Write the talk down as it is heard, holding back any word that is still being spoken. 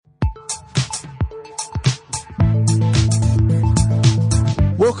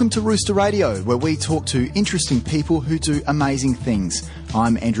Welcome to Rooster Radio, where we talk to interesting people who do amazing things.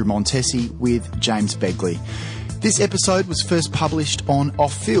 I'm Andrew Montesi with James Begley. This episode was first published on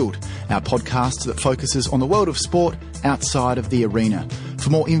Off Field, our podcast that focuses on the world of sport outside of the arena. For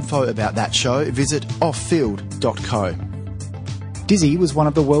more info about that show, visit offfield.co. Dizzy was one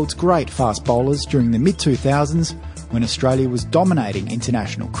of the world's great fast bowlers during the mid-2000s when Australia was dominating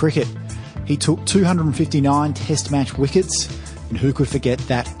international cricket. He took 259 test match wickets, and who could forget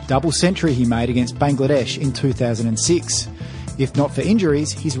that double century he made against Bangladesh in 2006? If not for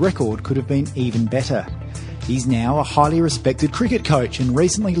injuries, his record could have been even better. He's now a highly respected cricket coach and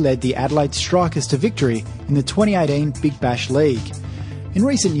recently led the Adelaide Strikers to victory in the 2018 Big Bash League. In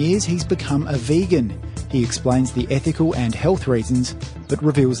recent years, he's become a vegan. He explains the ethical and health reasons, but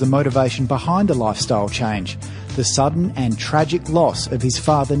reveals the motivation behind the lifestyle change, the sudden and tragic loss of his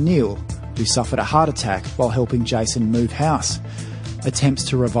father Neil, who suffered a heart attack while helping Jason move house. Attempts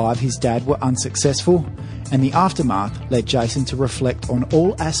to revive his dad were unsuccessful, and the aftermath led Jason to reflect on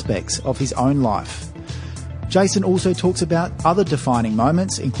all aspects of his own life. Jason also talks about other defining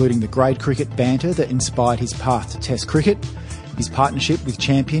moments, including the grade cricket banter that inspired his path to Test cricket, his partnership with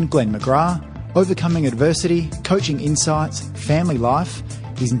champion Glenn McGrath, overcoming adversity, coaching insights, family life,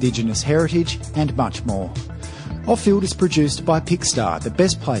 his Indigenous heritage, and much more. Off Field is produced by Pickstar, the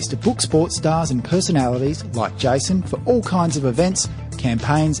best place to book sports stars and personalities like Jason for all kinds of events,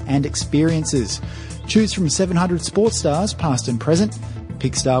 campaigns and experiences. Choose from 700 sports stars, past and present.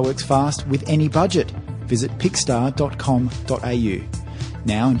 Pickstar works fast with any budget. Visit pickstar.com.au.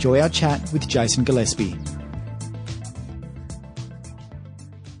 Now enjoy our chat with Jason Gillespie.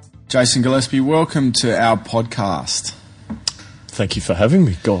 Jason Gillespie, welcome to our podcast. Thank you for having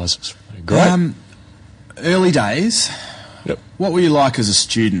me, guys. It's great. Early days, Yep. What were you like as a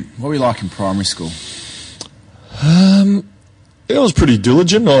student? What were you like in primary school? I was pretty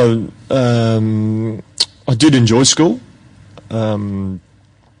diligent. I did enjoy school. I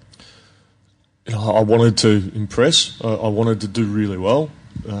wanted to impress. I wanted to do really well,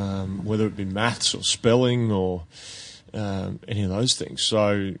 whether it be maths or spelling or any of those things.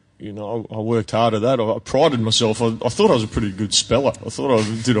 So, I worked hard at that. I prided myself. I thought I was a pretty good speller. I thought I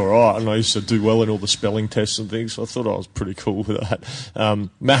did all right, and I used to do well in all the spelling tests and things. So I thought I was pretty cool with that.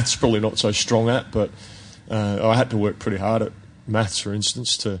 Maths probably not so strong at, but I had to work pretty hard at maths, for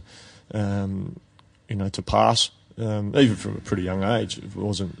instance, to pass. Even from a pretty young age, it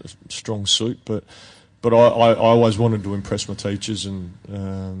wasn't a strong suit, but I always wanted to impress my teachers and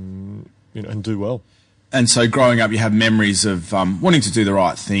and do well. And so growing up, you have memories of wanting to do the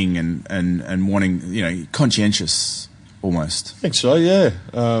right thing and wanting, conscientious almost. I think so, yeah.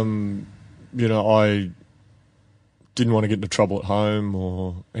 I didn't want to get into trouble at home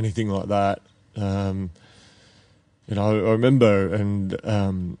or anything like that. I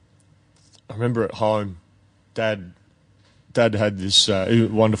remember at home, Dad had this he was a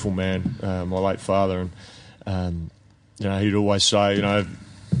wonderful man, my late father, and he'd always say,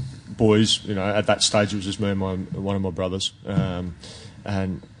 boys, at that stage it was just me and one of my brothers, and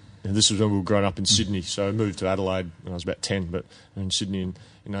this was when we were growing up in Sydney. So I moved to Adelaide when I was about 10, but in Sydney,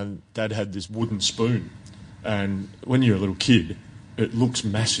 and Dad had this wooden spoon, and when you're a little kid, it looks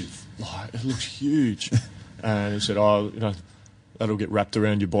massive, like it looks huge, and he said, that'll get wrapped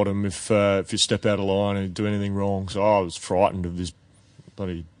around your bottom if you step out of line and do anything wrong. So I was frightened of this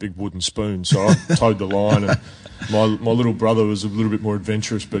bloody big wooden spoon, so I towed the line, and my little brother was a little bit more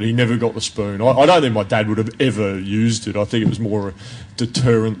adventurous, but he never got the spoon. I don't think my dad would have ever used it. I think it was more a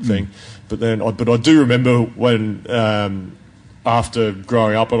deterrent thing. But I do remember when after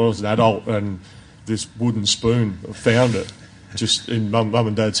growing up, I was an adult, and this wooden spoon, I found it just in mum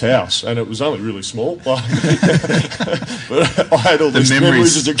and dad's house, and it was only really small. But I had all these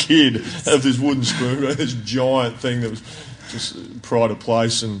memories as a kid of this wooden spoon, this giant thing that was just pride of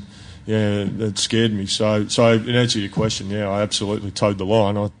place, and that scared me. So in answer to your question, I absolutely towed the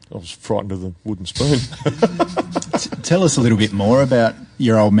line. I was frightened of the wooden spoon. Tell us a little bit more about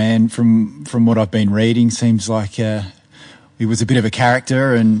your old man. From what I've been reading, seems like he was a bit of a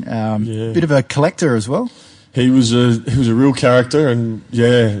character and a bit of a collector as well. He was a real character, and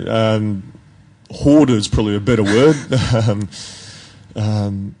hoarder is probably a better word.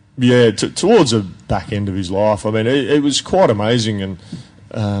 Towards the back end of his life, I mean, it was quite amazing, and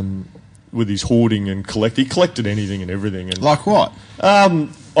with his hoarding and he collected anything and everything. And, like what?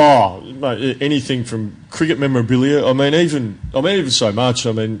 Anything from cricket memorabilia. I mean, even so much.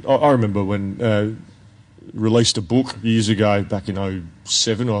 I mean, I remember when released a book years ago, back in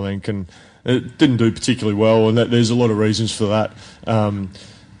 2007, I think, and it didn't do particularly well, and there's a lot of reasons for that.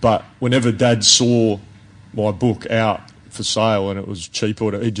 But whenever Dad saw my book out for sale and it was cheap,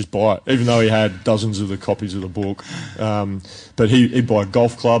 or he'd just buy it, even though he had dozens of the copies of the book. But he'd buy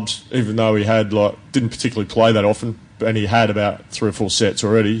golf clubs, even though he had didn't particularly play that often, and he had about 3 or 4 sets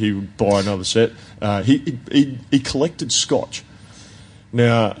already. He would buy another set. He collected scotch.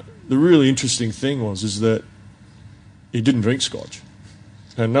 Now, the really interesting thing is that he didn't drink scotch,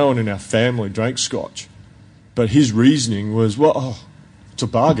 and no one in our family drank scotch. But his reasoning was, it's a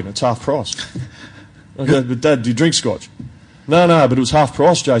bargain, it's half price. Okay, but Dad, do you drink scotch? No, but it was half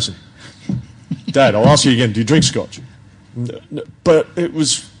price, Jason. Dad, I'll ask you again, do you drink scotch? No, but it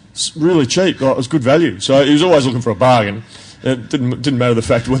was really cheap, it was good value. So he was always looking for a bargain. It didn't matter the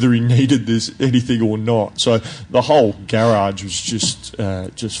fact whether he needed anything or not. So the whole garage was just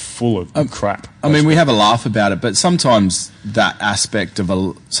full of crap. I mean, we have a laugh about it, but sometimes that aspect of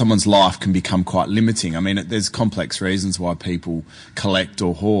someone's life can become quite limiting. I mean, there's complex reasons why people collect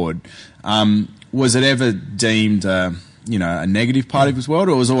or hoard. Was it ever deemed a negative part of his world,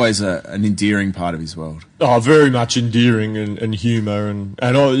 or was it always an endearing part of his world? Oh, very much endearing and humour, and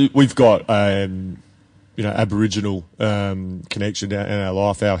we've got Aboriginal connection in our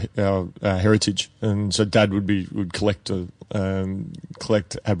life, our heritage, and so Dad would collect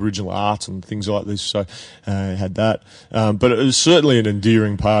Aboriginal art and things like this. So had that, but it was certainly an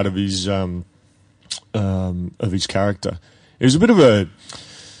endearing part of his character. It was a bit of a,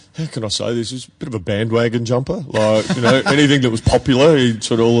 how can I say this? It was a bit of a bandwagon jumper. Anything that was popular, he'd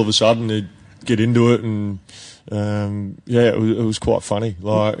sort of all of a sudden he'd get into it and. It was quite funny.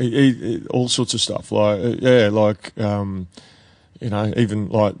 All sorts of stuff. Even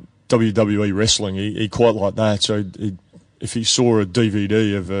like WWE wrestling, he quite liked that. So if he saw a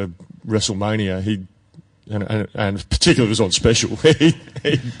DVD of a WrestleMania, and particularly if it was on special,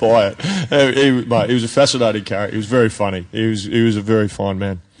 he'd buy it. He was a fascinating character. He was very funny. He was a very fine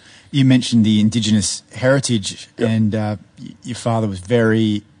man. You mentioned the Indigenous heritage, yep. And your father was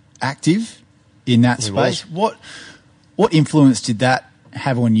very active in that space. What influence did that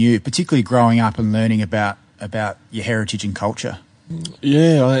have on you, particularly growing up and learning about your heritage and culture?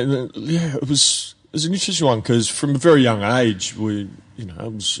 It was an interesting one, because from a very young age, it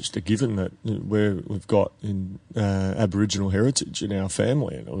was just a given that we've got in Aboriginal heritage in our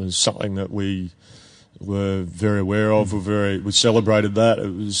family, and it was something that we were very aware of. We celebrated that.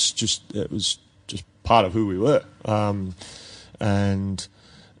 It was just part of who we were,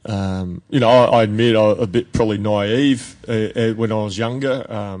 I admit I was a bit probably naive when I was younger.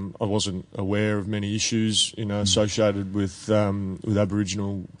 I wasn't aware of many issues, associated with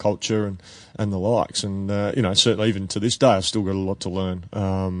Aboriginal culture and the likes. And certainly even to this day, I've still got a lot to learn.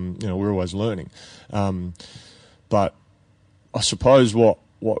 We're always learning. But I suppose what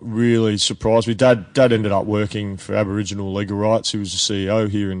really surprised me, Dad ended up working for Aboriginal Legal Rights. He was the CEO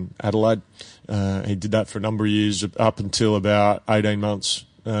here in Adelaide. He did that for a number of years, up until about 18 months.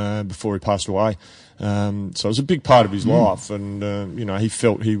 Before he passed away. So it was a big part of his life, and he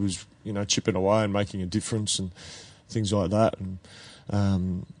felt he was chipping away and making a difference and things like that. And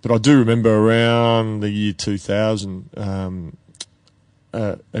but I do remember around the year 2000,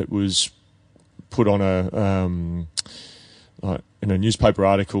 it was put on in a newspaper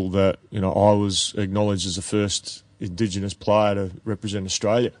article that I was acknowledged as the first Indigenous player to represent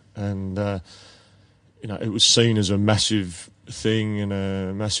Australia, and it was seen as a massive thing and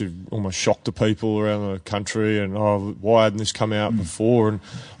a massive almost shock to people around the country, and why hadn't this come out before? And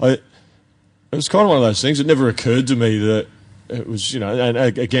it was kind of one of those things. It never occurred to me that it was, and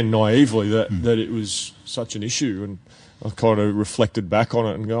again naively, that it was such an issue. And I kind of reflected back on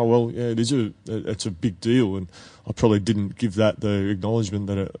it and go, well, yeah, it's a big deal, and I probably didn't give that the acknowledgement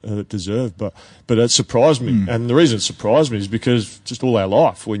that it deserved, but it surprised me. And the reason it surprised me is because just all our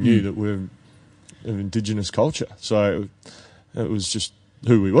life we knew that we're of Indigenous culture, so it was just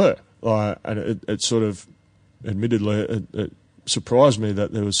who we were. And it sort of, admittedly, it surprised me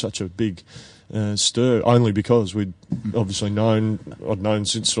that there was such a big stir, only because we'd obviously I'd known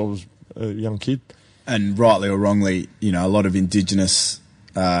since I was a young kid. And rightly or wrongly, a lot of Indigenous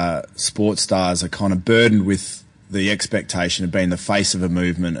sports stars are kind of burdened with the expectation of being the face of a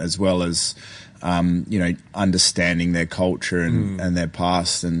movement, as well as, understanding their culture and their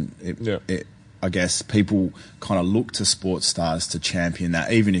past. And I guess people kind of look to sports stars to champion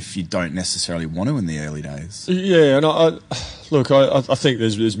that, even if you don't necessarily want to in the early days. Yeah, and I think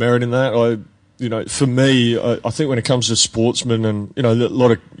there's merit in that. For me, I think when it comes to sportsmen, and a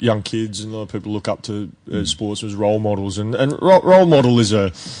lot of young kids and a lot of people look up to sportsmen as role models, and role model is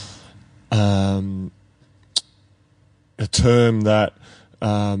a term that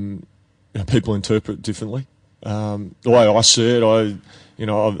people interpret differently. The way I see it,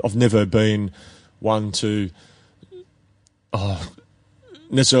 I've never been one to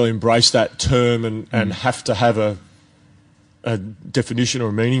necessarily embrace that term and have to have a definition or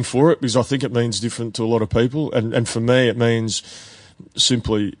a meaning for it, because I think it means different to a lot of people. And for me, it means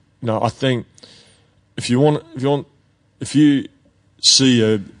simply, I think if you see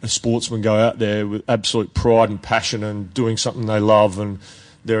a sportsman go out there with absolute pride and passion and doing something they love, and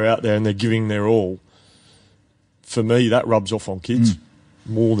they're out there and they're giving their all, for me, that rubs off on kids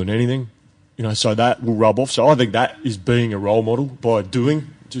more than anything. So that will rub off. So I think that is being a role model by being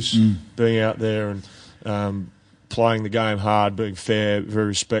out there and playing the game hard, being fair, very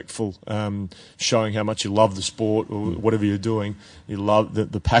respectful, showing how much you love the sport or whatever you're doing. You love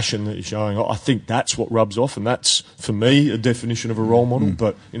the passion that you're showing. I think that's what rubs off, and that's, for me, a definition of a role model.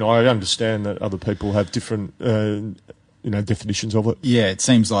 But, I understand that other people have different, definitions of it. Yeah, it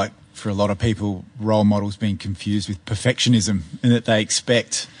seems like for a lot of people, role models being confused with perfectionism, and that they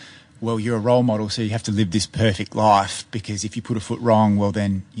expect, well, you're a role model, so you have to live this perfect life, because if you put a foot wrong, well,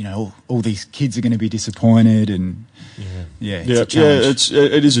 then, all these kids are going to be disappointed, and it's a challenge.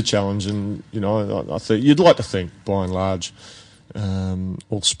 It is a challenge, and, I think you'd like to think, by and large,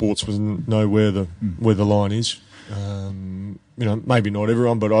 all sportsmen know where the line is. Maybe not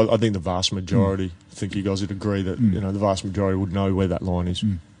everyone, but I think the vast majority, I think you guys would agree that, the vast majority would know where that line is.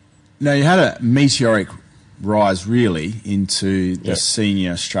 Now, you had a meteoric rise really into the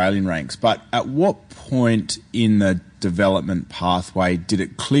senior Australian ranks, but at what point in the development pathway did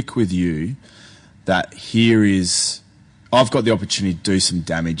it click with you that I've got the opportunity to do some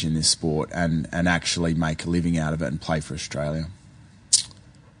damage in this sport and actually make a living out of it and play for Australia?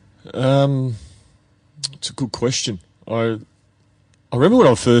 It's a good question. I remember when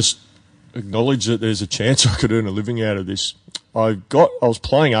I first acknowledged that there's a chance I could earn a living out of this. I was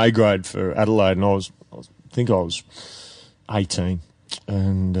playing A grade for Adelaide, and I think I was 18,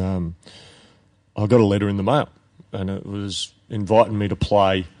 and I got a letter in the mail, and it was inviting me to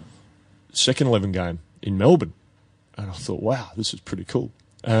play second 11 game in Melbourne, and I thought, wow, this is pretty cool.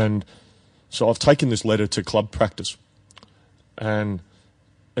 And so I've taken this letter to club practice, and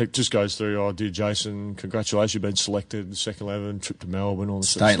it just goes through, dear Jason, congratulations, you've been selected, the second 11, trip to Melbourne, all this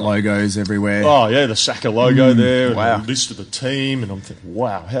state logos everywhere. Oh, yeah, the Saka logo there, wow. And the list of the team, and I'm thinking,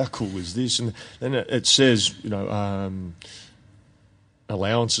 wow, how cool is this? And then it says,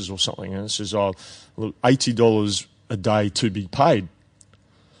 allowances or something, and it says, look, $80 a day to be paid.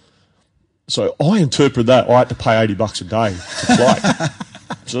 So I interpret that I had to pay $80 a day to play.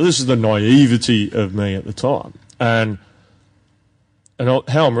 So this is the naivety of me at the time. And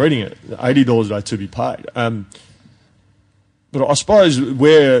how I'm reading it, $80 a day to be paid. But I suppose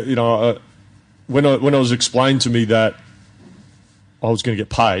where, when it was explained to me that I was going to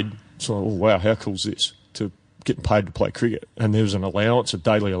get paid, so, oh, wow, how cool is this, to getting paid to play cricket? And there was an allowance, a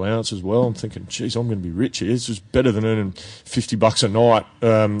daily allowance as well. I'm thinking, geez, I'm going to be rich here. This is better than earning $50 a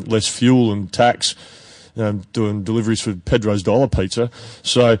night, less fuel and tax, doing deliveries for Pedro's Dollar Pizza.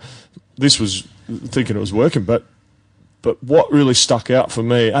 So this was thinking it was working, But what really stuck out for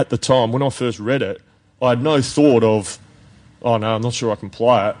me at the time, when I first read it, I had no thought of, oh no, I'm not sure I can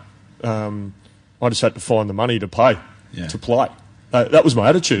play it. I just had to find the money to pay to play. That was my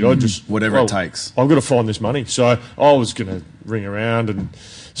attitude. I just whatever it takes. I've got to find this money. So I was going to ring around and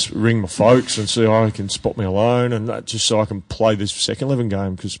ring my folks and see if I can spot me a loan, and that just so I can play this second 11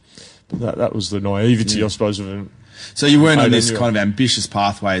 game, because that was the naivety, I suppose, of it. So you weren't on this kind of ambitious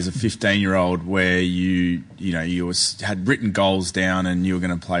pathway as a 15-year-old where you had written goals down and you were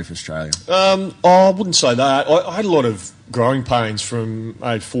going to play for Australia? I wouldn't say that. I had a lot of growing pains from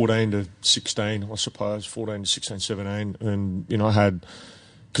age 14 to 16, I suppose, 14 to 16, 17. And, I had,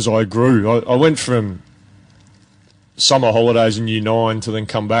 because I grew. I went from summer holidays in year 9 to then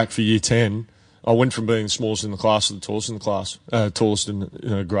come back for year 10. I went from being the smallest in the class to the tallest in the class, tallest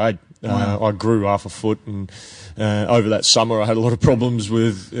in grade. Wow. I grew half a foot, and over that summer I had a lot of problems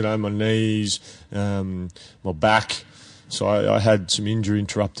with, my knees, my back. So I had some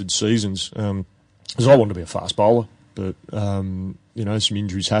injury-interrupted seasons. Because I wanted to be a fast bowler, but, some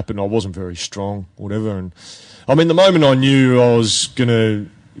injuries happened. I wasn't very strong, whatever. And, the moment I knew I was going to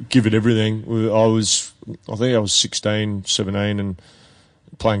give it everything, I think I was 16, 17, and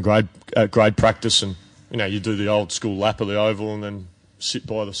playing grade practice, and, you do the old school lap of the oval and then sit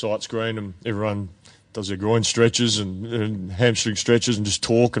by the sight screen, and everyone does their groin stretches and hamstring stretches and just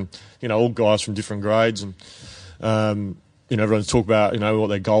talk, and all guys from different grades, and everyone's talk about, what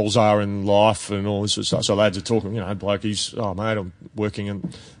their goals are in life and all this sort of stuff. So lads are talking, bloke, mate, I'm working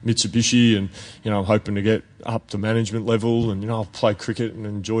in Mitsubishi and, I'm hoping to get up to management level and, I'll play cricket and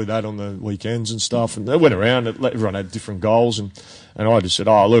enjoy that on the weekends and stuff. And they went around, everyone had different goals and I just said,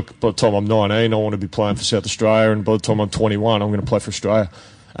 look, by the time I'm 19, I want to be playing for South Australia, and by the time I'm 21, I'm going to play for Australia.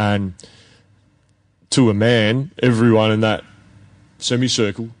 And to a man, everyone in that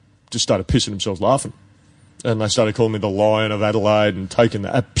semicircle just started pissing themselves laughing. And they started calling me the Lion of Adelaide and taking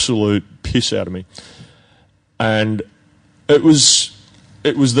the absolute piss out of me. And it was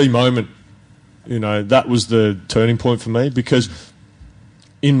the moment, that was the turning point for me, because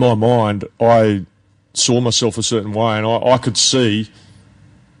in my mind I saw myself a certain way and I could see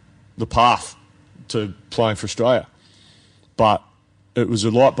the path to playing for Australia. But it was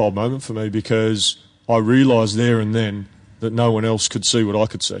a light bulb moment for me, because I realised there and then that no one else could see what I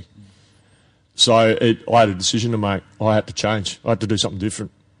could see. So I had a decision to make. I had to change. I had to do something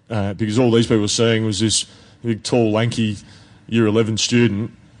different, because all these people were seeing was this big, tall, lanky Year 11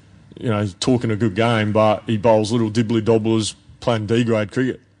 student, talking a good game, but he bowls little dibbly dobblers playing D-grade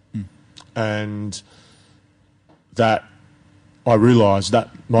cricket. And that, I realised that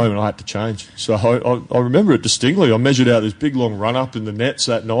moment I had to change. So I remember it distinctly. I measured out this big long run up in the nets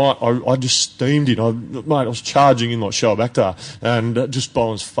that night. I just steamed in. I was charging in like Shoaib Akhtar and just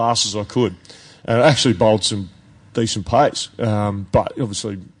bowling as fast as I could. And I actually bowled some decent pace, but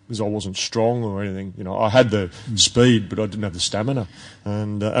obviously because I wasn't strong or anything, I had the speed, but I didn't have the stamina.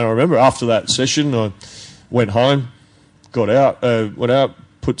 And I remember after that session, I went home, got out,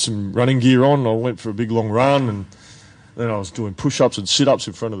 put some running gear on. I went for a big long run, and then I was doing push-ups and sit-ups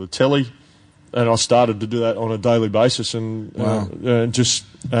in front of the telly, and I started to do that on a daily basis, and wow. Something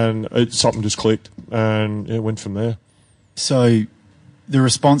just clicked, and it went from there. So the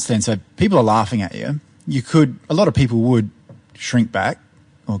response then, so people are laughing at you. A lot of people would shrink back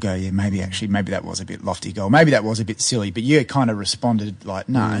or go, yeah, maybe that was a bit lofty goal. Maybe that was a bit silly, but you kind of responded like,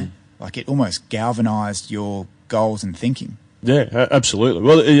 no, like it almost galvanised your goals and thinking. Yeah, absolutely.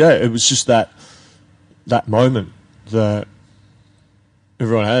 Well, yeah, it was just that moment that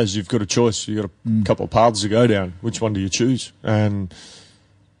everyone has. You've got a choice. You've got a couple of paths to go down. Which one do you choose? And,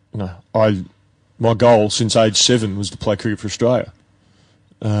 my goal since age 7 was to play cricket for Australia.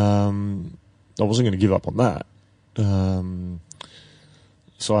 I wasn't going to give up on that.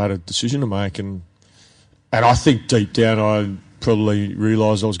 So I had a decision to make, and I think deep down I probably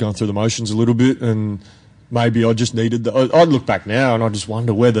realised I was going through the motions a little bit, and maybe I just needed I'd look back now and I just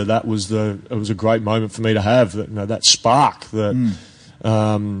wonder whether it was a great moment for me to have, that spark. That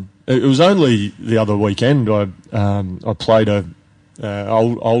it was only the other weekend I played a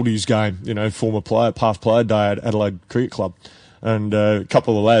oldies game, former player, past player day at Adelaide Cricket Club, and a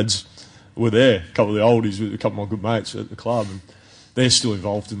couple of lads were there, a couple of the oldies with a couple of my good mates at the club, and they're still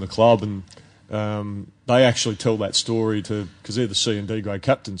involved in the club, and they actually tell that story because they're the C and D grade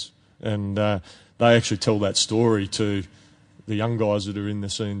captains, and they actually tell that story to the young guys that are in the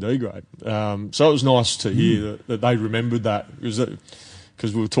C and D grade. So it was nice to hear that they remembered that, because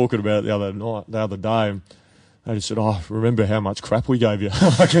we were talking about it the other day, and they just said, remember how much crap we gave you.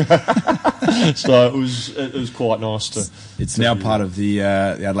 So it was quite nice to... It's now part of the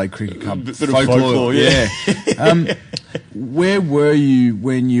Adelaide Cricket Club bit of folklore, yeah. Where were you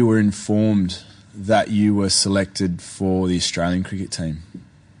when you were informed that you were selected for the Australian cricket team?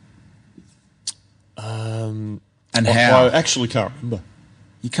 And how? I actually can't remember.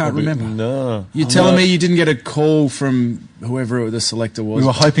 You can't remember? No. You're telling me you didn't get a call from whoever the selector was? We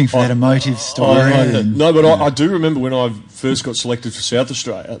were hoping for that emotive story. I do remember when I first got selected for South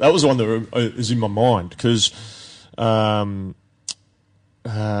Australia. That was the one that is in my mind, because... no,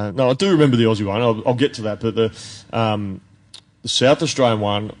 I do remember the Aussie one. I'll get to that. But the South Australian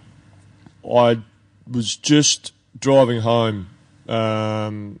one, I was just driving home.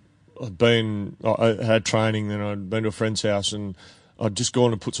 I had training, then I'd been to a friend's house, and I'd just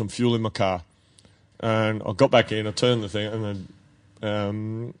gone and put some fuel in my car. And I got back in, I turned the thing, and then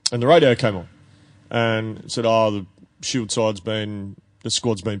and the radio came on, and it said, the Shield side's the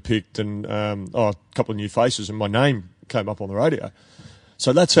squad's been picked, and a couple of new faces, and my name came up on the radio.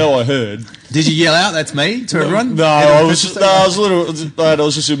 So that's how I heard. Did you yell out, "That's me," to everyone? No, I was just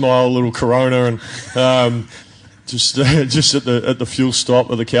in my little Corona, and just at the fuel stop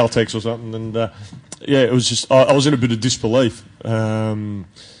at the Caltex or something, and it was just I was in a bit of disbelief. Well,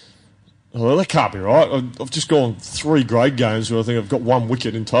 that can't be right. I've just gone 3 grade games where I think I've got 1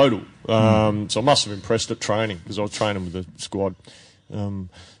 wicket in total. So I must have impressed at training, because I was training with the squad.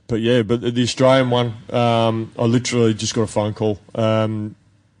 But the Australian one, I literally just got a phone call.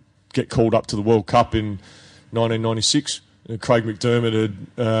 Get called up to the World Cup in 1996 Craig McDermott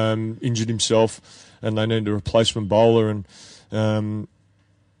had injured himself, and they needed a replacement bowler. And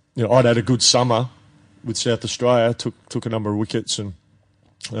I'd had a good summer with South Australia. Took a number of wickets, and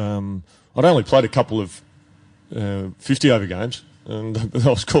I'd only played a couple of 50-over games, and I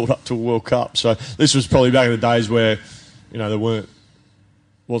was called up to a World Cup. So this was probably back in the days where there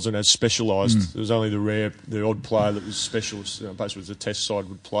wasn't as specialised. There was only the odd player that was specialist. Basically, the Test side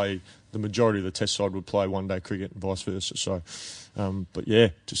would play. The majority of the Test side would play one-day cricket and vice versa. So, but yeah,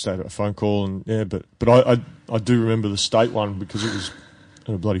 just had a phone call, and yeah, but I do remember the state one because it was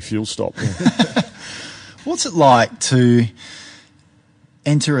a bloody fuel stop. Yeah. What's it like to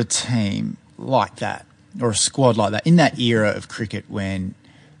enter a team like that or a squad like that in that era of cricket when,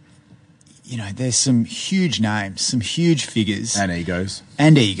 there's some huge names, some huge figures. And egos.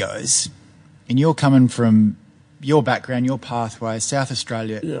 And you're coming from your background, your pathway, South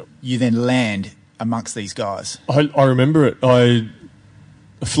Australia. Yeah. You then land amongst these guys. I remember it. I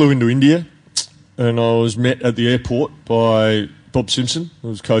flew into India and I was met at the airport by Bob Simpson, who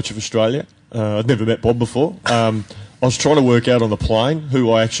was coach of Australia. I'd never met Bob before. I was trying to work out on the plane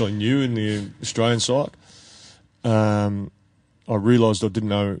who I actually knew in the Australian side. I realised I'd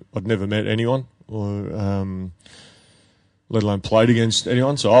never met anyone, or let alone played against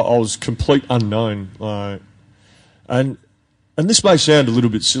anyone. So I was complete unknown. And this may sound a little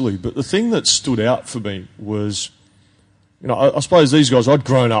bit silly, but the thing that stood out for me was, I suppose these guys I'd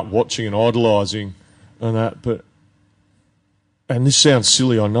grown up watching and idolising, and that. And this sounds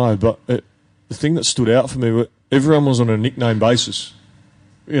silly, I know, but the thing that stood out for me was everyone was on a nickname basis.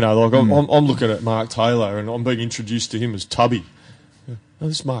 I'm looking at Mark Taylor and I'm being introduced to him as Tubby. Oh,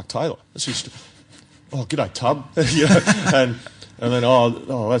 this is Mark Taylor. That's just, g'day Tub. and then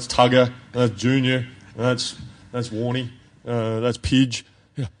that's Tugger, that's Junior, that's Warnie, that's Pidge.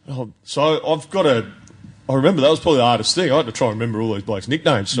 Yeah. So I remember that was probably the hardest thing. I had to try and remember all these blokes'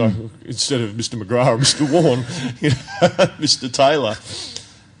 nicknames. So instead of Mr. McGrath or Mr. Warne, Mr. Taylor.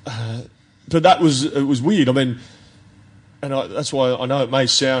 But it was weird. I mean, that's why I know it may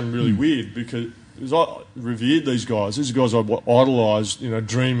sound really weird because I revered these guys. These are guys I idolised,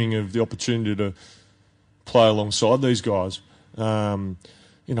 dreaming of the opportunity to play alongside these guys. I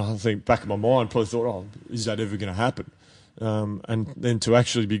think back in my mind, probably thought, is that ever going to happen? And then to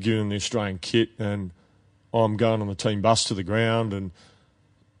actually be given the Australian kit and I'm going on the team bus to the ground and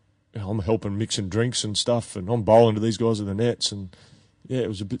I'm helping mixing drinks and stuff and I'm bowling to these guys in the nets and, yeah, it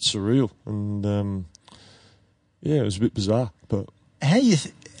was a bit surreal and, it was a bit bizarre. But how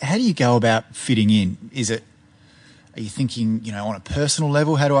do you go about fitting in? Are you thinking, on a personal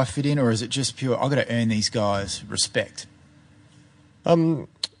level, how do I fit in? Or is it just pure, I've got to earn these guys respect?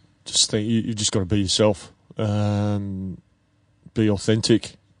 Just think you just got to be yourself, be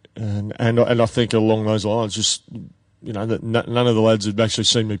authentic. And I think along those lines, just, that none of the lads had actually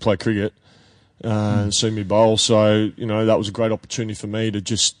seen me play cricket, seen me bowl. So, that was a great opportunity for me to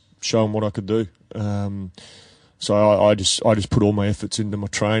just show them what I could do. So I just put all my efforts into my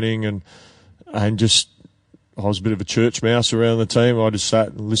training and just, I was a bit of a church mouse around the team. I just sat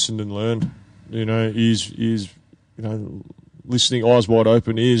and listened and learned, ears, listening, eyes wide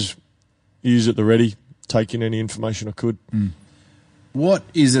open, ears at the ready, taking any information I could. What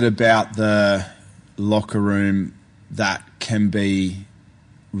is it about the locker room that can be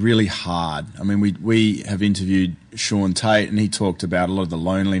really hard? I mean, we have interviewed Sean Tate and he talked about a lot of the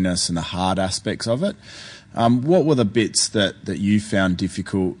loneliness and the hard aspects of it. What were the bits that you found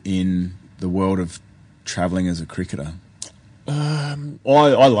difficult in the world of travelling as a cricketer? I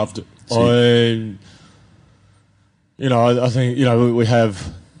loved it. I think, we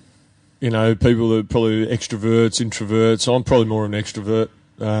have, people that are probably extroverts, introverts. I'm probably more of an extrovert.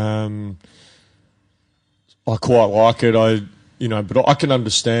 I quite like it. But I can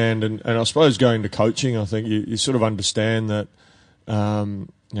understand, and I suppose going to coaching, I think you sort of understand that,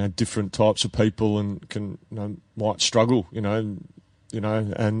 different types of people and might struggle, and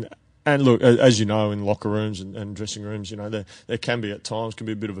look, as you know, in locker rooms and dressing rooms, there can be at times a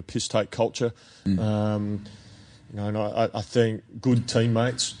bit of a piss take culture. And I think good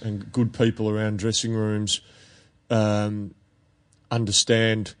teammates and good people around dressing rooms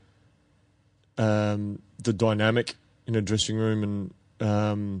understand the dynamic in a dressing room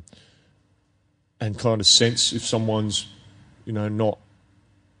and kind of sense if someone's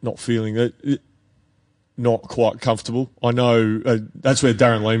not feeling it, not quite comfortable. I know that's where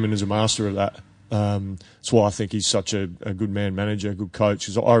Darren Lehman is a master of that. That's why I think he's such a good man manager, a good coach.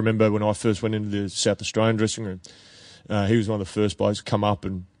 'Cause I remember when I first went into the South Australian dressing room, he was one of the first blokes to come up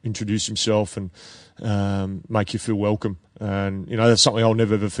and introduce himself and make you feel welcome. And, that's something I'll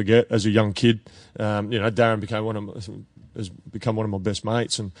never ever forget as a young kid. Darren became one of has become one of my best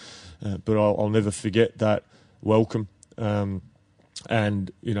mates, and but I'll never forget that welcome.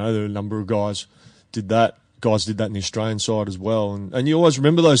 And you know, there were a number of guys did that. Guys did that in the Australian side as well, and you always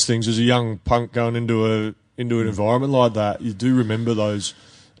remember those things as a young punk going into an environment like that. You do remember those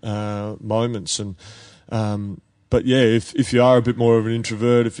moments, and but yeah, if you are a bit more of an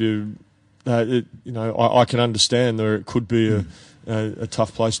introvert, if you I can understand there it could be a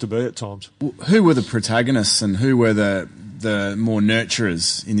tough place to be at times. Who were the protagonists and who were the more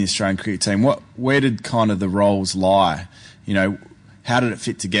nurturers in the Australian cricket team? Where did kind of the roles lie? You know, how did it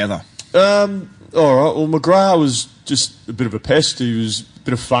fit together? All right. Well, McGrath was just a bit of a pest. He was a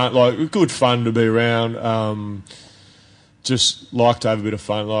bit of fun, like good fun to be around. Just like to have a bit of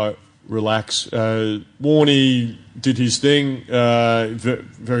fun, like relax. Warney did his thing,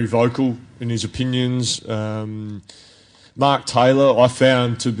 very vocal in his opinions. Mark Taylor, I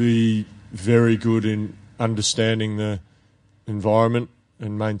found to be very good in understanding the environment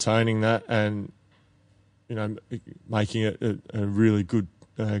and maintaining that, and you know, making it a really good,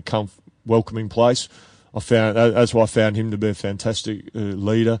 welcoming place. That's why I found him to be a fantastic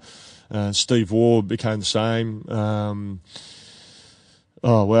leader. Steve Waugh became the same. Then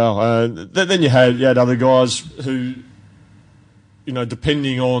you had other guys who, you know,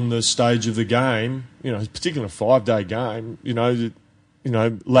 depending on the stage of the game, you know, particularly a 5-day game, you know,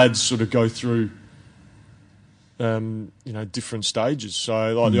 lads sort of go through, different stages.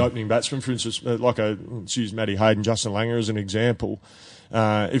 So, like the opening batsman, for instance, let's use Matty Hayden, Justin Langer as an example.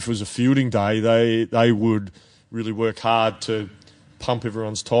 If it was a fielding day, they would really work hard to pump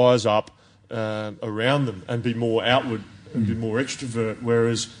everyone's tyres up around them and be more outward and be more extrovert.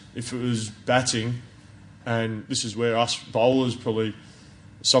 Whereas if it was batting, and this is where us bowlers probably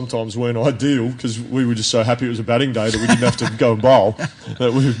sometimes weren't ideal because we were just so happy it was a batting day that we didn't have to go and bowl,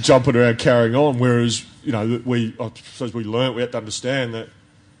 that we were jumping around carrying on. Whereas, you know, I suppose we learnt, we had to understand that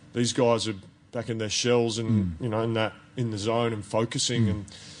these guys are back in their shells and, you know, in the zone and focusing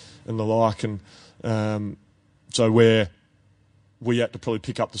and the like. And so where we had to probably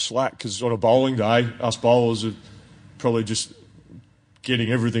pick up the slack, because on a bowling day, us bowlers are probably just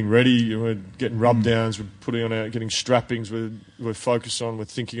getting everything ready. We're getting rub downs, we're putting on getting strappings, we're focused on, we're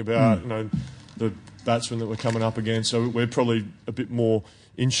thinking about, you know, the batsmen that we're coming up against. So we're probably a bit more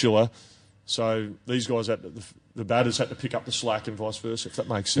insular. So these guys, the batters had to pick up the slack and vice versa, if that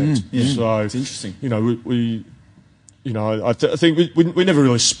makes sense. So it's interesting. You know, we you know, I think we never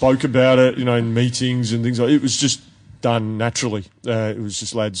really spoke about it, you know, in meetings and things like that. It was just done naturally. It was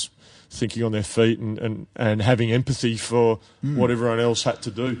just lads thinking on their feet and having empathy for what everyone else had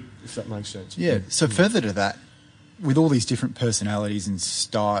to do, if that makes sense. Yeah. So further to that, with all these different personalities and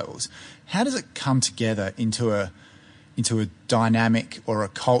styles, how does it come together into a dynamic or a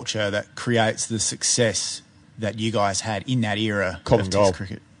culture that creates the success that you guys had in that era Common of goal. Test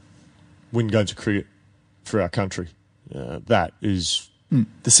cricket? Win games of cricket for our country. That is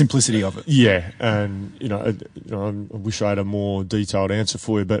the simplicity of it. Yeah, and I wish I had a more detailed answer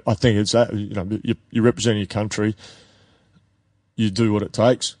for you, but I think it's that, you know, you're representing your country, you do what it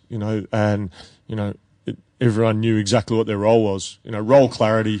takes, you know, and you know everyone knew exactly what their role was. You know, role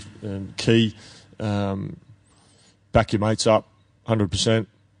clarity key. Back your mates up 100%,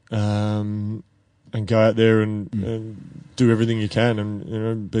 and go out there and do everything you can, and you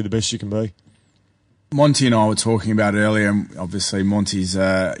know, be the best you can be. Monty and I were talking about it earlier, and obviously Monty's,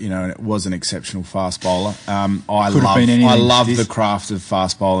 was an exceptional fast bowler. I love the craft of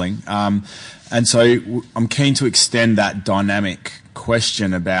fast bowling. And so I'm keen to extend that dynamic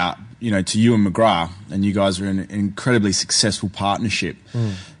question about, you know, to you and McGrath, and you guys were in an incredibly successful partnership.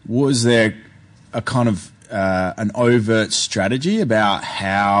 Was there a kind of an overt strategy about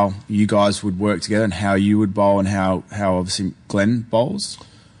how you guys would work together and how you would bowl and how obviously Glenn bowls?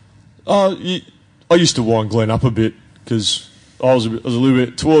 I used to wind Glenn up a bit because I was a little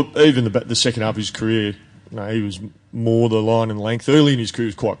bit toward even the second half of his career. You know, he was more the line and length. Early in his career, he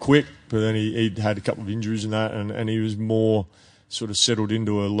was quite quick, but then he'd had a couple of injuries and that, and he was more sort of settled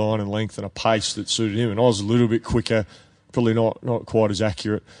into a line and length and a pace that suited him. And I was a little bit quicker, probably not quite as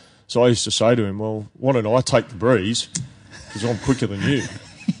accurate. So I used to say to him, well, why don't I take the breeze because I'm quicker than you?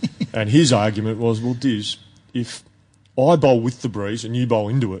 And his argument was, well, Diz, if I bowl with the breeze and you bowl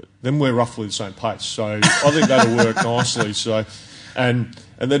into it, then we're roughly the same pace. So I think that'll work nicely. So, and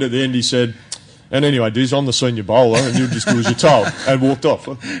then at the end he said, and anyway, Diz, I'm the senior bowler and you'll just do as you're told, and walked off.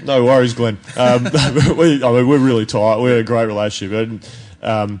 No worries, Glenn. We're really tight. We had a great relationship.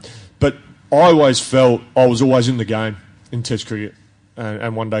 But I always felt I was always in the game in Test cricket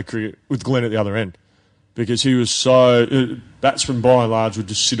and one-day cricket with Glenn at the other end, because he was so batsmen by and large would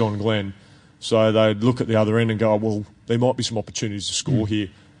just sit on Glenn So they'd look at the other end and go, well, there might be some opportunities to score here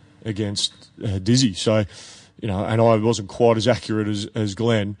against Dizzy. So, you know, and I wasn't quite as accurate as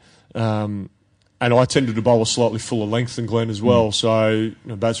Glenn. And I tended to bowl a slightly fuller length than Glenn as well. So, you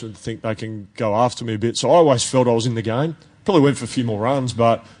know, batsmen think they can go after me a bit. So I always felt I was in the game. Probably went for a few more runs,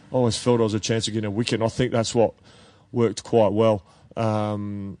 but I always felt I was a chance of getting a wicket. And I think that's what worked quite well.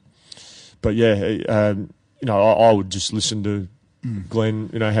 But yeah, you know, I would just listen to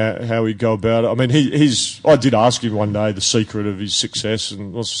Glenn, you know, how he'd go about it. I mean, I did ask him one day the secret of his success,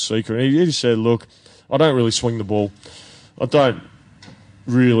 and what's the secret? And he said, look, I don't really swing the ball. I don't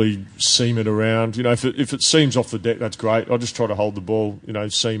really seam it around. You know, if it seams off the deck, that's great. I just try to hold the ball, you know,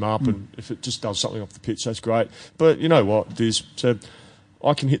 seam up, and if it just does something off the pitch, that's great. But you know what, Diz said,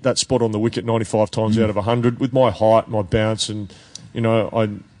 I can hit that spot on the wicket 95 times out of 100 with my height, my bounce, and you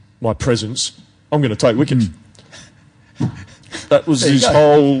know, my presence. I'm going to take wickets. That was his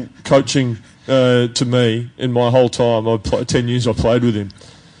whole coaching to me in my whole time. 10 years I played with him.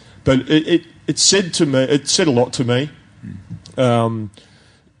 But it said a lot to me.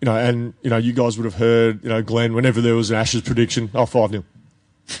 You know, and you know, you guys would have heard, you know, Glenn, whenever there was an Ashes prediction, 5-0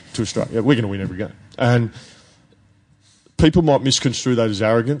 to Australia. Yeah, we're going to win every game. And people might misconstrue that as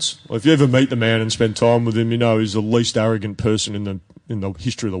arrogance. Well, if you ever meet the man and spend time with him, you know he's the least arrogant person in the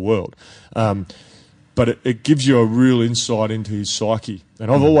history of the world. But it gives you a real insight into his psyche. And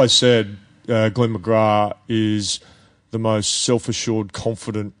I've always said Glenn McGrath is the most self-assured,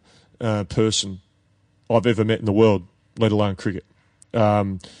 confident person I've ever met in the world, let alone cricket.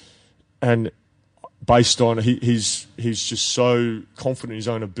 And based on he's just so confident in his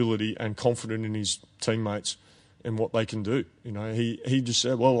own ability and confident in his teammates and what they can do. You know, he just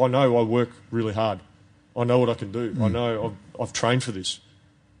said, well, I know I work really hard. I know what I can do. I know I've trained for this.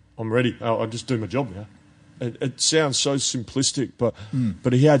 I'm ready. I just do my job now. It sounds so simplistic,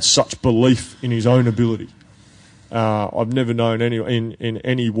 but he had such belief in his own ability. I've never known anyone in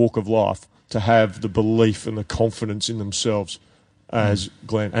any walk of life to have the belief and the confidence in themselves as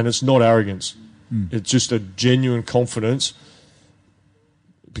Glenn. And it's not arrogance. It's just a genuine confidence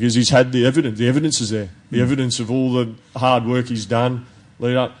because he's had the evidence. The evidence is there. The evidence of all the hard work he's done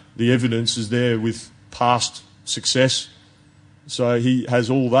lead up. The evidence is there with past success. So he has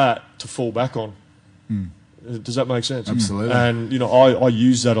all that to fall back on. Does that make sense? Absolutely. And you know, I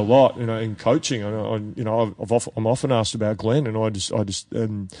use that a lot. You know, in coaching. I'm often asked about Glenn, and I just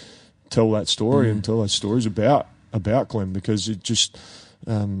tell that story and tell those stories about Glenn because it just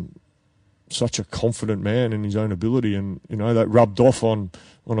such a confident man in his own ability, and you know that rubbed off on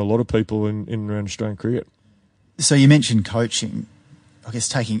a lot of people in and around Australian cricket. So you mentioned coaching. I guess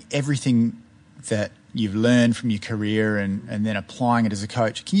taking everything that you've learned from your career and then applying it as a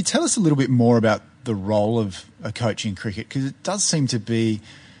coach. Can you tell us a little bit more about the role of a coach in cricket? Because it does seem to be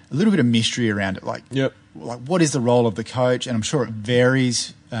a little bit of mystery around it. Like what is the role of the coach? And I'm sure it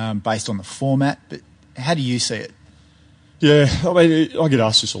varies based on the format, but how do you see it? Yeah, I mean, I get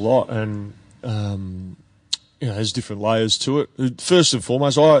asked this a lot, and you know, there's different layers to it. First and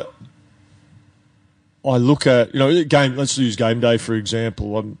foremost, I look at, you know, game. Let's use game day for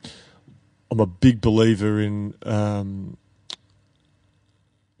example. I'm a big believer in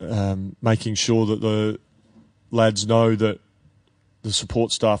making sure that the lads know that the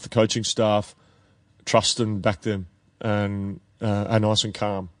support staff, the coaching staff, trust and back them and are nice and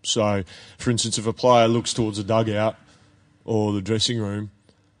calm. So, for instance, if a player looks towards the dugout or the dressing room,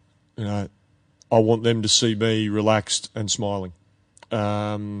 you know, I want them to see me relaxed and smiling,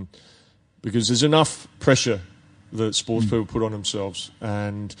 because there's enough pressure that sports people put on themselves,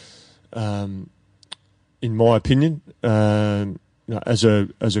 and in my opinion, you know, as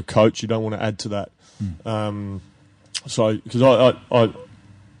a coach, you don't want to add to that. So, because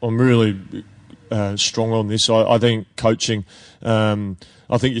I'm really strong on this. I think coaching, I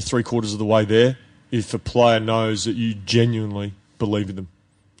think you're 3/4 of the way there if a player knows that you genuinely believe in them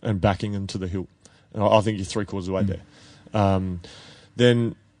and backing them to the hilt. And I think you're 3/4 of the way there.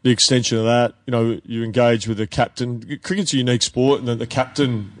 Then the extension of that, you know, you engage with the captain. Cricket's a unique sport, and then the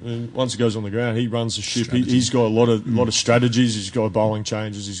captain, once he goes on the ground, he runs the ship. He's got a lot of strategies. He's got bowling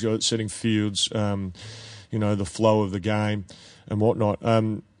changes. He's got setting fields, you know, the flow of the game and whatnot.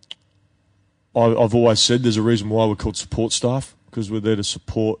 I've always said there's a reason why we're called support staff, because we're there to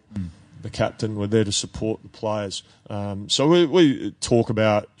support the captain. We're there to support the players. So we talk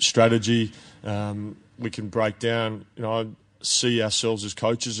about strategy. We can break down, you know, I see ourselves as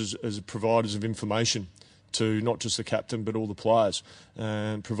coaches as providers of information to not just the captain but all the players,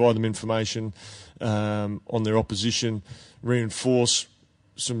 and provide them information on their opposition, reinforce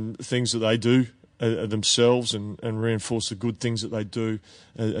some things that they do themselves and reinforce the good things that they do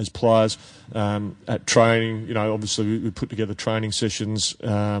as players. At training, obviously we put together training sessions.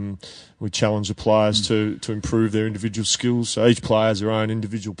 We challenge the players to improve their individual skills. So each player has their own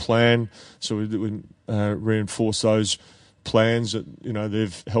individual plan. So we reinforce those plans that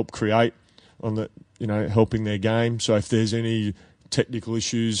they've helped create on the helping their game. So if there's any technical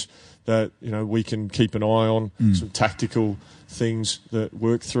issues that we can keep an eye on, some tactical things that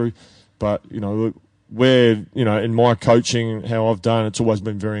work through. But where in my coaching, how I've done, it's always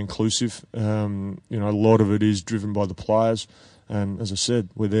been very inclusive. A lot of it is driven by the players, and as I said,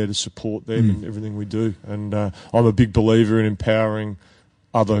 we're there to support them in everything we do. And I'm a big believer in empowering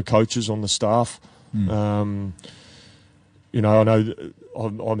other coaches on the staff. I know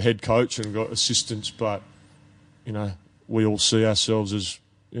I'm head coach and got assistants, but we all see ourselves as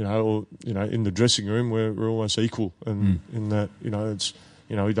in the dressing room we're almost equal, and in that it's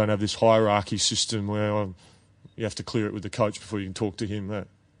we don't have this hierarchy system where you have to clear it with the coach before you can talk to him. That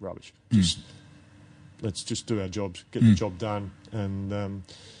rubbish. Let's just do our jobs, get the job done, and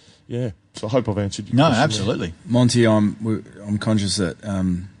So I hope I've answered your question. No, absolutely, there. Monty. I'm conscious that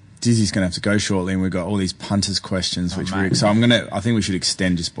Dizzy's going to have to go shortly, and we've got all these punters questions, so I think we should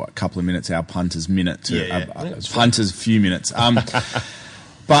extend just by a couple of minutes our punters minute to punters few minutes.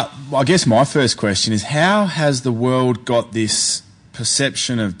 But I guess my first question is, how has the world got this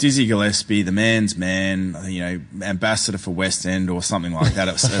perception of Dizzy Gillespie, the man's man, ambassador for West End or something like that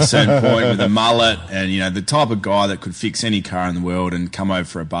at a certain point, with a mullet and, the type of guy that could fix any car in the world and come over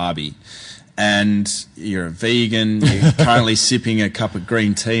for a barbie. And you're a vegan, you're currently sipping a cup of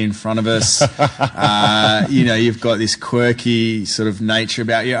green tea in front of us. You've got this quirky sort of nature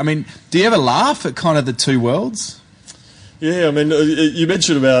about you. I mean, do you ever laugh at kind of the two worlds? Yeah, I mean, you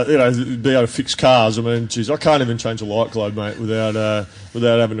mentioned about, being able to fix cars. I mean, geez, I can't even change a light globe, mate, without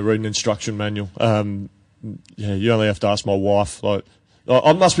having to read an instruction manual. You only have to ask my wife. Like,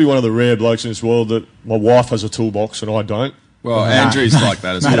 I must be one of the rare blokes in this world that my wife has a toolbox and I don't. Well, Andrew's like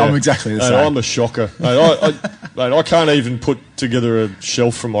that as well. Mate, I'm exactly the same. I'm a shocker. Mate, I can't even put together a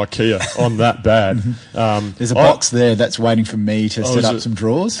shelf from IKEA. I'm that bad. There's a box there that's waiting for me to set up some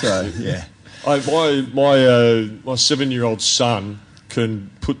drawers. So, yeah. My 7-year-old son can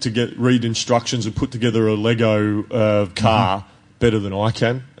read instructions and put together a Lego car better than I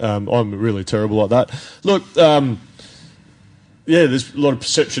can. I'm really terrible like that. Look, there's a lot of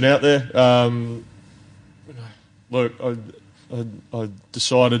perception out there. Look, I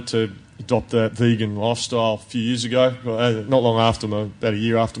decided to adopt that vegan lifestyle a few years ago, not long after about a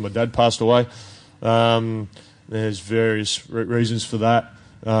year after my dad passed away. There's various reasons for that.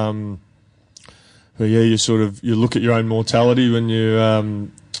 But yeah, you look at your own mortality when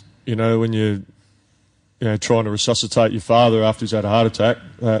when you're trying to resuscitate your father after he's had a heart attack.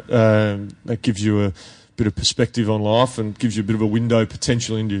 That gives you a bit of perspective on life and gives you a bit of a window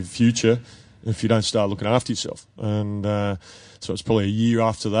potentially into your future if you don't start looking after yourself. And so it's probably a year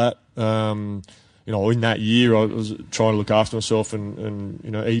after that. In that year I was trying to look after myself and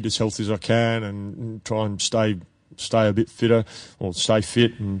eat as healthy as I can and try and stay a bit fitter or stay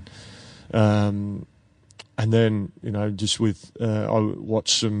fit and then just with I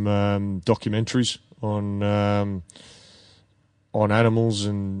watched some documentaries on animals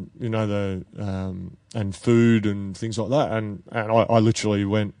and and food and things like that, and I literally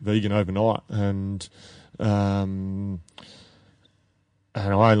went vegan overnight, and I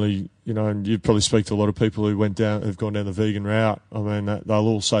only and you probably speak to a lot of people who've gone down the vegan route. I mean, they'll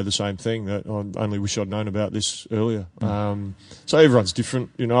all say the same thing, that I only wish I'd known about this earlier. So everyone's different.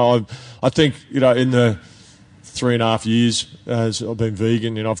 I think in the 3.5 years as I've been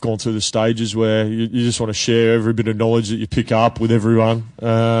vegan, I've gone through the stages where you just want to share every bit of knowledge that you pick up with everyone,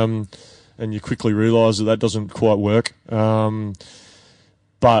 and you quickly realise that doesn't quite work. But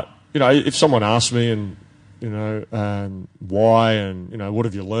if someone asks me and why and what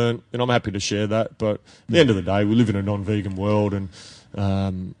have you learned, then I'm happy to share that. But at the end of the day, we live in a non-vegan world, and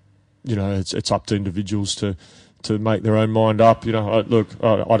it's up to individuals to make their own mind up. I don't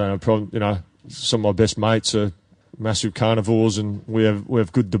have a problem. Some of my best mates are massive carnivores, and we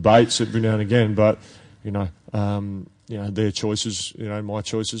have good debates every now and again. But their choices, my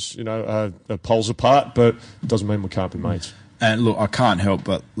choices, are poles apart. But it doesn't mean we can't be mates. And look, I can't help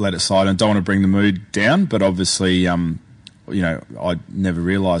but let it slide. I don't want to bring the mood down, but obviously, I never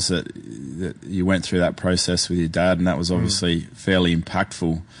realised that you went through that process with your dad, and that was obviously fairly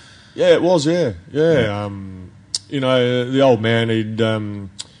impactful. Yeah, it was. Yeah. The old man, he'd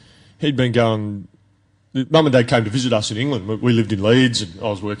been going. Mum and Dad came to visit us in England. We lived in Leeds, and I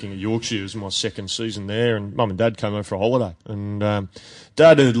was working at Yorkshire. It was my second season there, and Mum and Dad came over for a holiday. And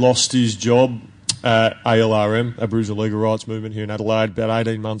Dad had lost his job ALRM, Aboriginal Legal Rights Movement here in Adelaide. About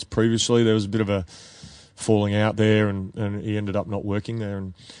 18 months previously, there was a bit of a falling out there, and he ended up not working there.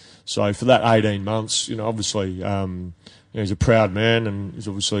 And so for that 18 months, obviously, he's a proud man, and he's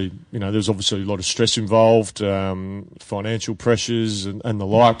obviously, there's obviously a lot of stress involved, financial pressures and the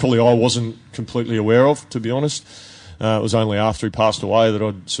like. Probably I wasn't completely aware of, to be honest. It was only after he passed away that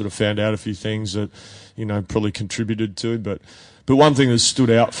I'd sort of found out a few things that, probably contributed to it. But one thing that stood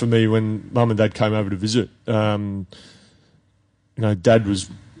out for me when Mum and Dad came over to visit, Dad was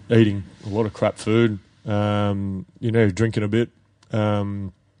eating a lot of crap food, drinking a bit,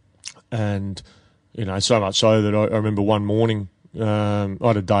 and so much so that I remember one morning, I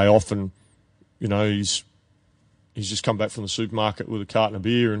had a day off, and he's just come back from the supermarket with a carton of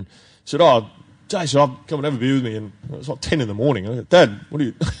beer, and said, "Oh, Jason, come and have a beer with me." And it was like 10 in the morning. I go, "Dad, what are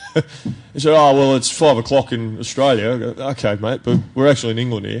you?" He said, "Oh, well, it's 5 o'clock in Australia." I go, "Okay, mate, but we're actually in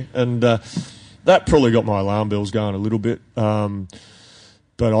England here." And that probably got my alarm bells going a little bit.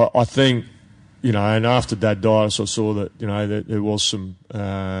 But I think, and after Dad died, I sort of saw that, that there was some,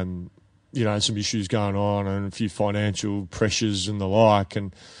 some issues going on and a few financial pressures and the like.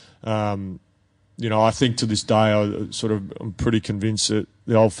 And, I think to this day, I'm pretty convinced that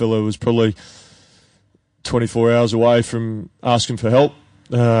the old fellow was probably 24 hours away from asking for help.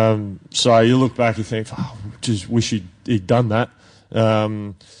 So you look back, you think, just wish he'd done that.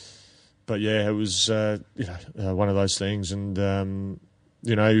 But yeah, it was, one of those things. And,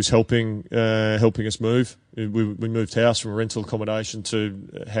 he was helping us move. We moved house from a rental accommodation to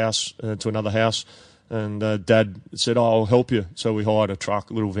another house. And Dad said, "Oh, I'll help you." So we hired a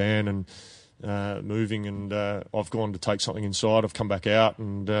truck, a little van, and moving. And I've gone to take something inside. I've come back out,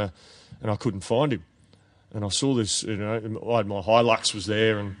 and I couldn't find him. And I saw this, I had my Hilux was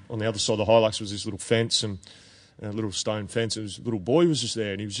there, and on the other side of the Hilux was this little fence, and a little stone fence. And a little boy was just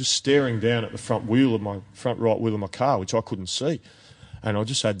there, and he was just staring down at the front right wheel of my car, which I couldn't see. And I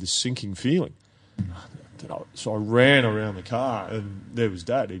just had this sinking feeling. So I ran around the car, and there was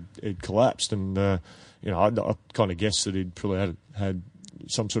Dad. He'd collapsed, and I kind of guessed that he'd probably had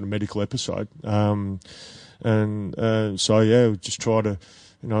some sort of medical episode. So we just try to,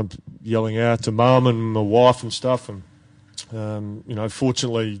 yelling out to Mum and my wife and stuff. And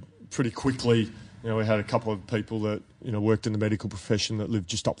fortunately, pretty quickly, we had a couple of people that worked in the medical profession that lived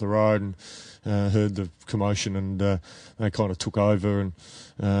just up the road, and heard the commotion, and they kind of took over, and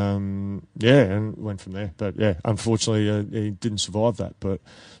and went from there. But yeah, unfortunately, he didn't survive that. But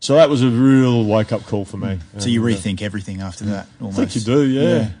so that was a real wake up call for me. So you rethink everything after that, almost. I think you do,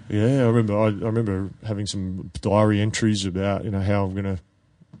 yeah. I remember having some diary entries about how I'm going to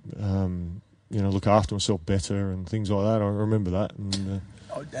look after myself better and things like that. I remember that,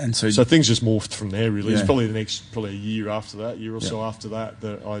 and so things just morphed from there, really. It's probably a year after that, year or so after that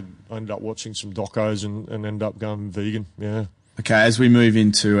I ended up watching some docos and ended up going vegan, yeah. Okay, as we move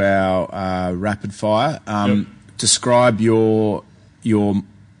into our rapid fire, describe your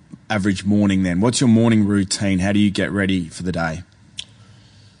average morning then. What's your morning routine? How do you get ready for the day?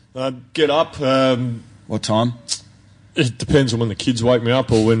 Get up. What time? It depends on when the kids wake me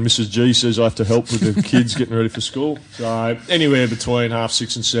up or when Mrs. G says I have to help with the kids getting ready for school. So anywhere between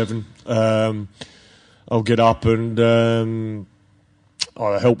 6:30 and 7, I'll get up and either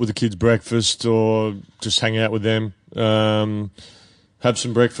help with the kids' breakfast or just hang out with them, have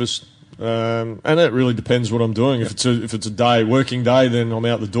some breakfast. And it really depends what I'm doing. If it's a working day, then I'm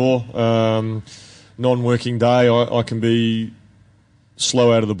out the door. Non-working day, I can be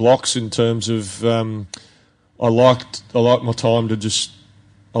slow out of the blocks in terms of I like my time to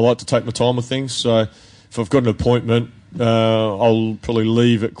I like to take my time with things. So if I've got an appointment, I'll probably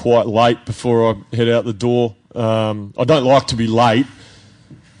leave it quite late before I head out the door. I don't like to be late,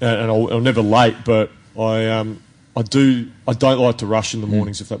 and I'm never late, but I don't like to rush in the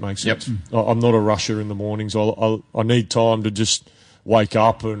mornings, if that makes sense. Yep. I'm not a rusher in the mornings. I need time to just wake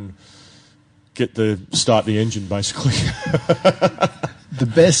up and start the engine, basically. The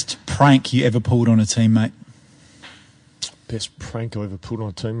best prank you ever pulled on a teammate? Best prank I ever pulled on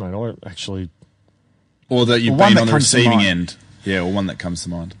a teammate? Or that you've been on the receiving end. Yeah, or one that comes to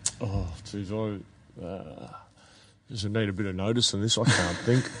mind. Oh, geez, does it need a bit of notice on this? I can't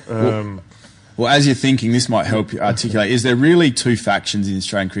think. Well, as you're thinking, this might help you articulate. Is there really two factions in the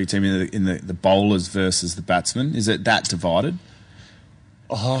Australian cricket team, in the bowlers versus the batsmen? Is it that divided?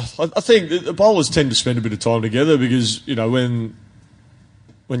 I think the bowlers tend to spend a bit of time together because, when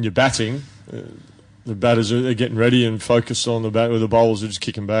you're batting, the batters are getting ready and focused on the bat, where the bowlers are just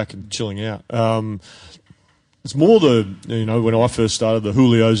kicking back and chilling out. it's more when I first started, the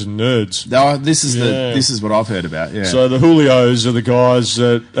Julios and nerds. Oh, this is what I've heard about. Yeah. So the Julios are the guys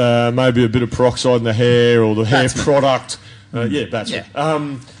that maybe a bit of peroxide in the hair or the hair product. Batsman.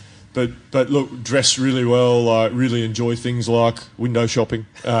 Yeah. But look, dress really well. Really enjoy things like window shopping,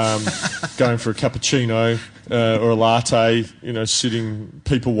 going for a cappuccino or a latte. Sitting,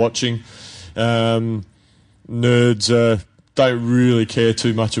 people watching. Nerds don't really care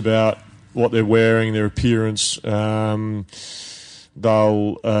too much about what they're wearing, their appearance. They'll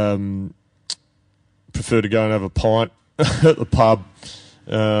prefer to go and have a pint at the pub.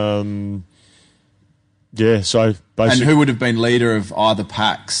 So basically. And who would have been leader of either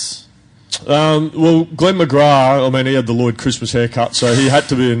packs? Well, Glenn McGrath, he had the Lloyd Christmas haircut, so he had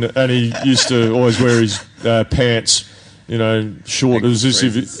to be and he used to always wear his pants, short. It was as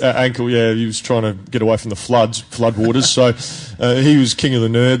if ankle, he was trying to get away from the floodwaters. So he was king of the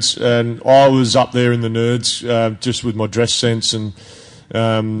nerds, and I was up there in the nerds, just with my dress sense and.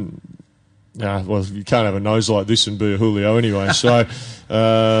 You can't have a nose like this and be a Julio anyway. So,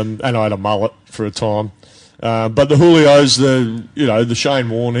 and I had a mullet for a time. But the Julios, the Shane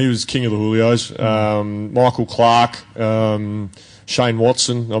Warne, he was king of the Julios. Michael Clark, Shane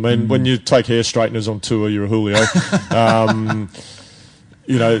Watson. When you take hair straighteners on tour, you're a Julio.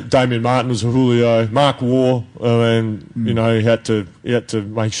 Damien Martin was a Julio. Mark Waugh, he had to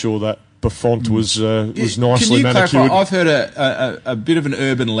make sure that Buffon was nicely manicured. Clarify? I've heard a bit of an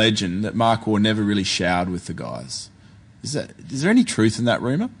urban legend that Mark Waugh never really showered with the guys. Is there any truth in that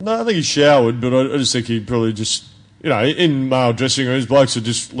rumour? No, I think he showered, but I just think he probably just, in male dressing rooms, blokes are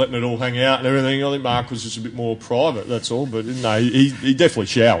just letting it all hang out and everything. I think Mark was just a bit more private, that's all. But no, he definitely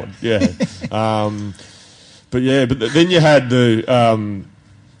showered, yeah. But then you had the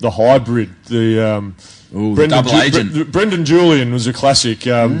hybrid, the double agent. Brendan Julian was a classic,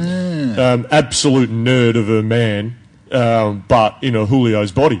 absolute nerd of a man. But in a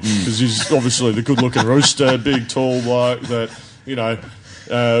Julio's body, because he's obviously the good-looking rooster, big, tall bloke that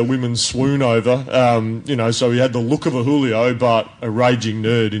women swoon over. So he had the look of a Julio, but a raging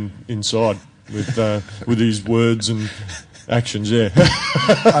nerd inside with his words and actions. Yeah.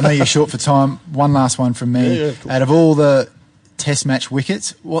 I know you're short for time. One last one from me. Yeah, cool. Out of all the Test match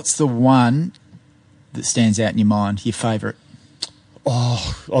wickets, what's the one that stands out in your mind? Your favourite?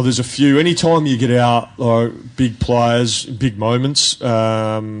 Oh, there's a few. Anytime you get out, big players, big moments,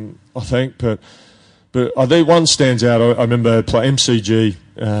 I think. But I think one stands out. I remember playing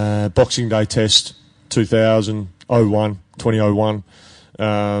MCG, Boxing Day Test, 2001. I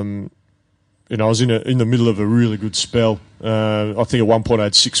was in the middle of a really good spell. I think at one point I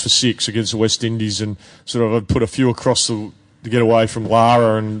had 6 for 6 against the West Indies, and sort of I'd put a few across to get away from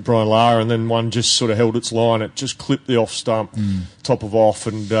Lara and Brian Lara, and then one just sort of held its line. It just clipped the off stump, top of off,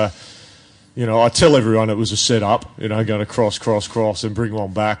 and I tell everyone it was a set-up, going cross, and bring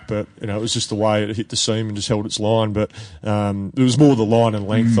one back, but it was just the way it hit the seam and just held its line. But it was more the line and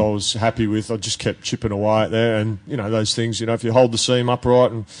length I was happy with. I just kept chipping away at there, and those things. If you hold the seam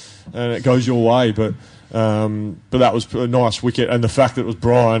upright and it goes your way, but that was a nice wicket, and the fact that it was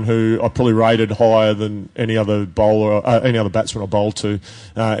Brian, who I probably rated higher than any other bowler, any other batsman I bowled to,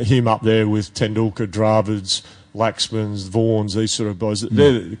 him up there with Tendulkar, Dravids, Laxmans, Vaughns, these sort of boys.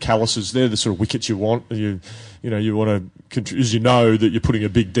 They're the Callises. They're the sort of wickets you want. You want to, as you know, that you're putting a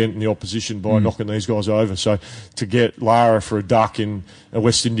big dent in the opposition by knocking these guys over. So to get Lara for a duck in a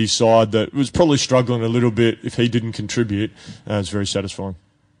West Indies side that was probably struggling a little bit if he didn't contribute, is very satisfying.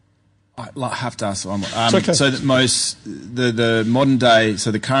 I have to ask one more. Okay. So that the modern day,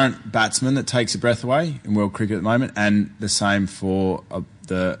 so the current batsman that takes your breath away in world cricket at the moment, and the same for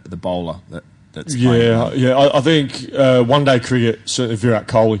the bowler that's playing. Yeah. I think one day cricket, certainly Virat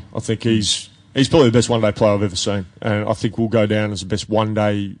Kohli. I think he's probably the best one day player I've ever seen, and I think will go down as the best one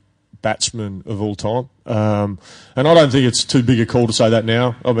day batsman of all time. And I don't think it's too big a call to say that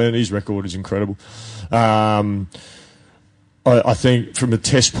now. His record is incredible. I think from a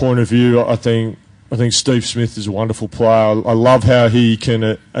test point of view, I think Steve Smith is a wonderful player. I love how he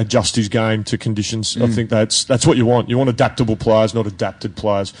can adjust his game to conditions. I think that's what you want. You want adaptable players, not adapted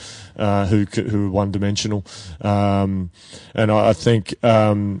players who are one-dimensional. And I think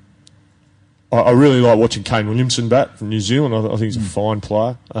I really like watching Kane Williamson bat from New Zealand. I think he's a fine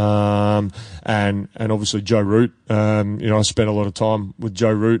player. And obviously Joe Root. I spent a lot of time with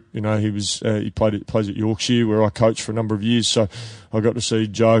Joe Root. He plays at Yorkshire, where I coached for a number of years. So I got to see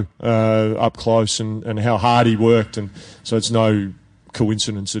Joe up close and how hard he worked. And so it's no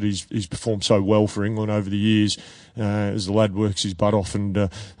coincidence that he's performed so well for England over the years. As the lad works his butt off, and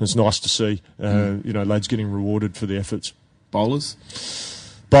it's nice to see lads getting rewarded for the efforts. Bowlers?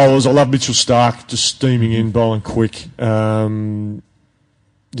 bowlers, I love Mitchell Starc, just steaming in, bowling quick. Those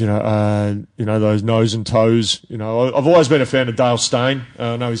nose and toes. I've always been a fan of Dale Steyn.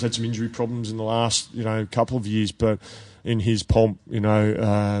 I know he's had some injury problems in the last, couple of years, but in his pomp,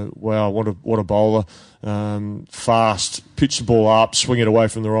 wow, what a bowler. Fast, pitch the ball up, swing it away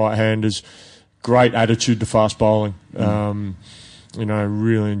from the right-handers. Great attitude to fast bowling.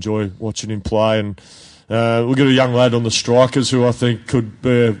 Really enjoy watching him play. And we've got a young lad on the strikers who I think could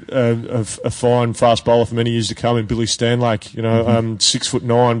be a fine fast bowler for many years to come in Billy Stanlake.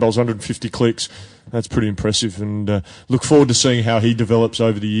 6'9", bowls 150 clicks. That's pretty impressive, and look forward to seeing how he develops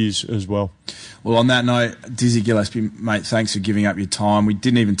over the years as well. Well, on that note, Dizzy Gillespie, mate, thanks for giving up your time. We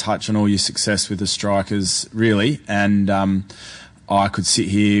didn't even touch on all your success with the strikers, really, and I could sit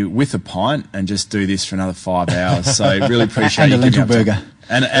here with a pint and just do this for another 5 hours. So really appreciate and you a lentil burger.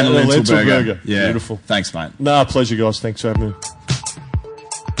 And a lentil burger. Yeah. Beautiful. Thanks, mate. No, pleasure, guys. Thanks for having me.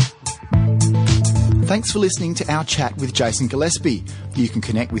 Thanks for listening to our chat with Jason Gillespie. You can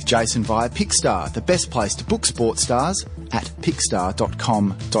connect with Jason via Pickstar, the best place to book sports stars, at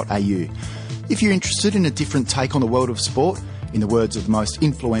pickstar.com.au. If you're interested in a different take on the world of sport, in the words of the most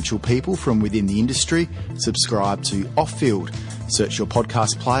influential people from within the industry, subscribe to Off Field. Search your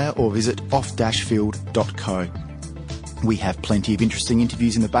podcast player or visit off-field.co. We have plenty of interesting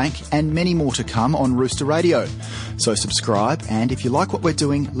interviews in the bank and many more to come on Rooster Radio. So subscribe, and if you like what we're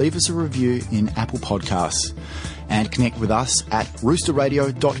doing, leave us a review in Apple Podcasts. And connect with us at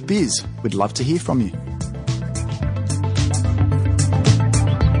roosterradio.biz. We'd love to hear from you.